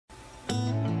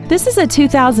This is a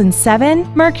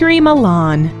 2007 Mercury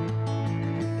Milan.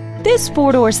 This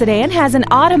four-door sedan has an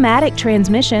automatic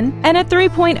transmission and a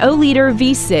 3.0-liter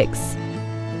V6.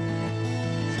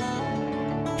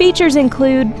 Features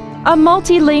include a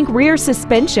multi-link rear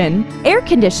suspension, air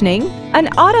conditioning, an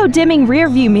auto-dimming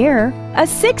rear-view mirror, a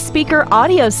 6-speaker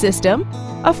audio system,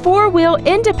 a 4-wheel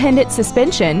independent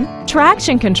suspension,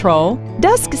 traction control,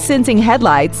 dusk-sensing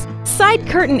headlights, side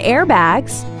curtain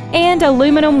airbags, and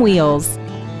aluminum wheels.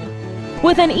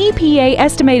 With an EPA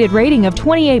estimated rating of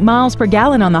 28 miles per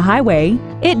gallon on the highway,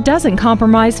 it doesn't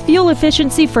compromise fuel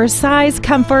efficiency for size,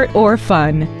 comfort, or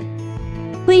fun.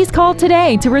 Please call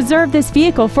today to reserve this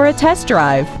vehicle for a test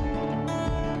drive.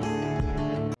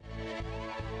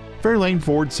 Fairlane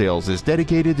Ford Sales is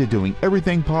dedicated to doing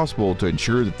everything possible to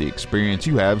ensure that the experience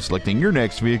you have selecting your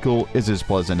next vehicle is as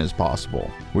pleasant as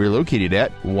possible. We're located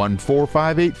at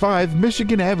 14585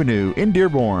 Michigan Avenue in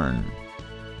Dearborn.